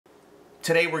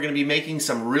Today we're going to be making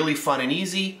some really fun and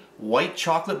easy white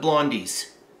chocolate blondies.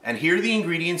 And here are the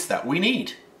ingredients that we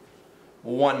need.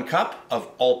 1 cup of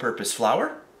all-purpose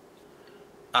flour,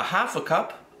 a half a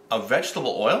cup of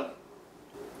vegetable oil,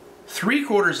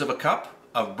 3/4 of a cup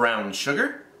of brown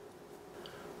sugar,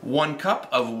 1 cup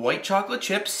of white chocolate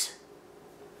chips,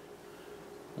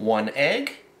 1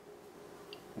 egg,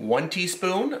 1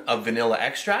 teaspoon of vanilla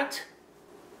extract,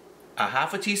 a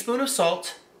half a teaspoon of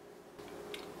salt,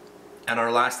 and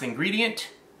our last ingredient,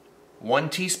 1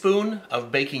 teaspoon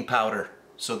of baking powder.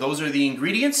 So those are the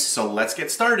ingredients, so let's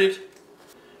get started.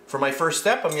 For my first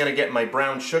step, I'm going to get my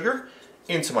brown sugar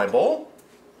into my bowl.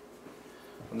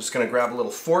 I'm just going to grab a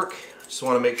little fork. Just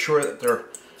want to make sure that there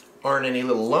aren't any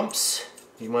little lumps.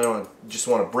 You might just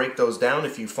want to break those down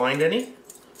if you find any.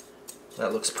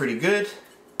 That looks pretty good.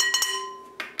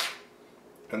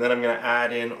 And then I'm going to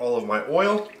add in all of my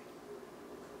oil.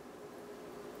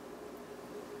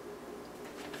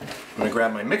 I'm going to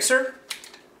grab my mixer.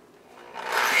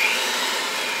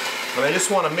 And I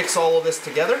just want to mix all of this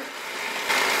together.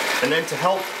 And then to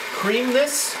help cream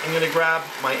this, I'm going to grab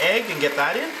my egg and get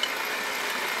that in.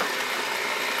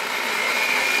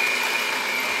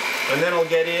 And then I'll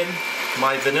get in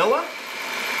my vanilla.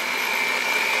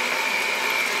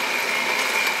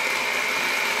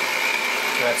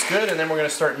 That's good, and then we're going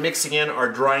to start mixing in our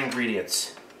dry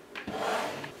ingredients.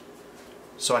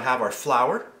 So I have our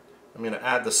flour. I'm going to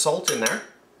add the salt in there.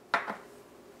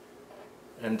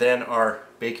 And then our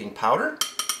baking powder.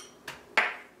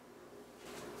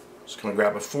 Just going to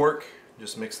grab a fork,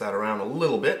 just mix that around a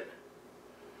little bit.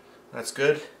 That's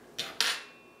good.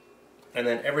 And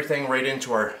then everything right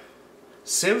into our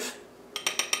sieve.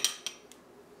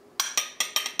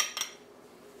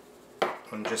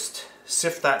 And just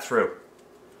sift that through.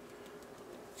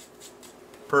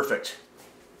 Perfect.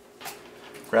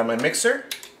 Grab my mixer,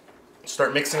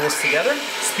 start mixing this together.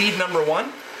 Speed number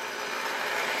 1.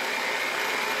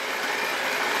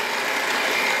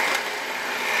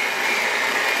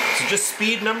 So just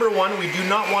speed number 1. We do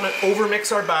not want to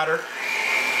overmix our batter.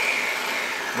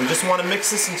 We just want to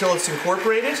mix this until it's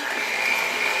incorporated.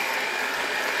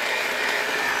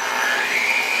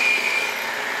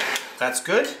 That's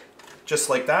good, just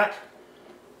like that.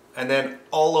 And then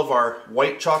all of our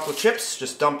white chocolate chips,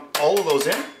 just dump all of those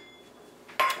in.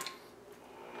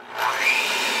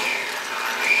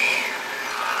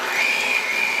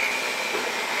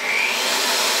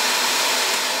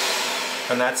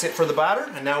 And that's it for the batter,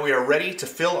 and now we are ready to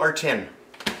fill our tin.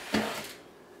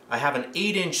 I have an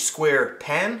 8-inch square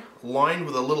pan lined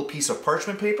with a little piece of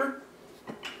parchment paper.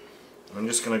 I'm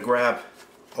just going to grab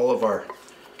all of our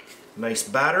nice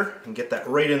batter and get that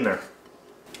right in there.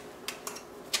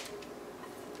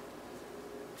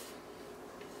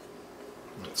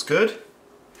 That's good.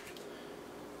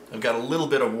 I've got a little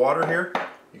bit of water here.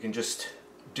 You can just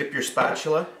dip your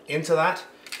spatula into that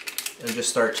and just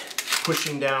start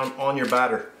pushing down on your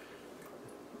batter.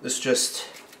 This just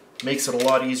makes it a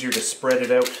lot easier to spread it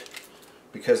out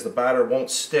because the batter won't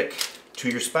stick to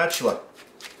your spatula.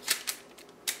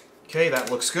 Okay, that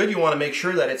looks good. You want to make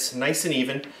sure that it's nice and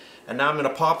even. And now I'm going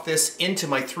to pop this into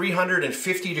my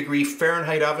 350-degree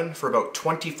Fahrenheit oven for about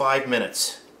 25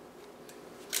 minutes.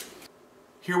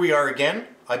 Here we are again.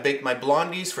 I baked my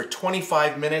blondies for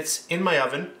 25 minutes in my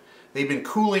oven. They've been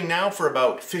cooling now for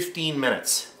about 15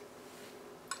 minutes.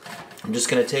 I'm just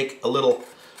going to take a little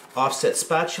offset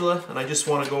spatula and I just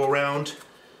want to go around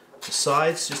the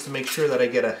sides just to make sure that I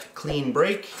get a clean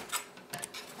break.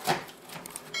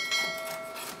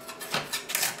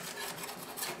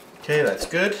 Okay, that's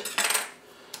good.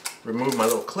 Remove my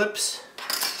little clips.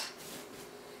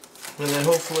 And then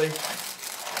hopefully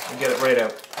I'll get it right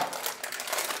out.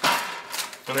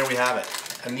 And there we have it.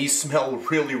 And these smell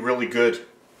really, really good.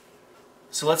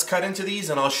 So let's cut into these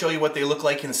and I'll show you what they look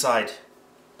like inside.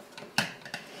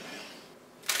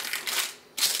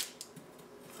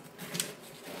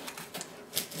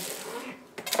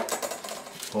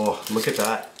 Oh, look at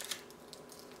that.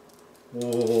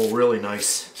 Oh, really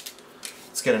nice.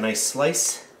 Let's get a nice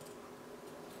slice.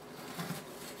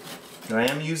 And I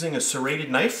am using a serrated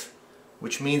knife,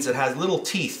 which means it has little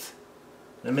teeth.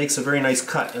 It makes a very nice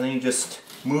cut, and then you just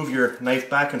move your knife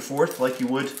back and forth like you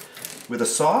would with a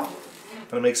saw,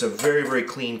 and it makes a very, very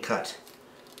clean cut.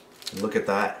 And look at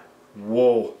that.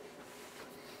 Whoa.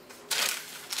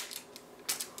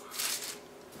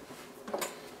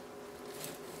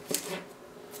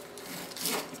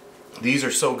 These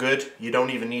are so good, you don't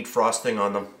even need frosting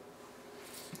on them.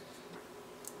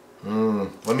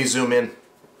 Let me zoom in.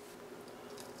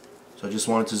 So I just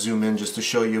wanted to zoom in just to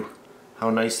show you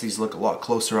how nice these look a lot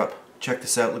closer up. Check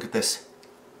this out, look at this.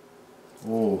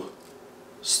 Oh,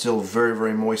 Still very,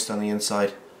 very moist on the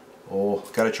inside. Oh,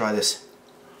 gotta try this.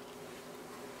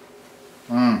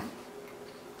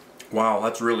 Wow,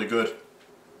 that's really good.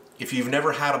 If you've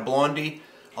never had a Blondie,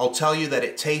 I'll tell you that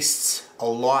it tastes a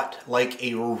lot like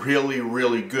a really,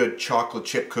 really good chocolate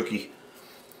chip cookie.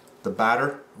 The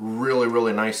batter, really,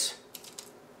 really nice.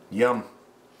 Yum.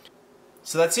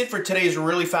 So that's it for today's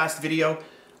really fast video.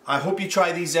 I hope you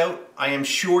try these out. I am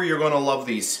sure you're going to love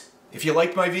these. If you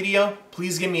liked my video,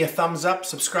 please give me a thumbs up,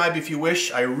 subscribe if you wish.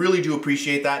 I really do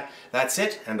appreciate that. That's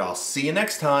it, and I'll see you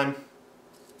next time.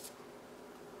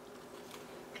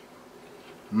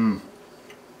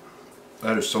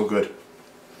 That is so good.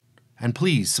 And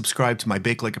please subscribe to my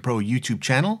Bake Like a Pro YouTube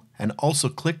channel and also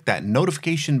click that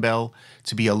notification bell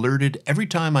to be alerted every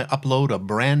time I upload a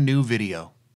brand new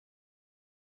video.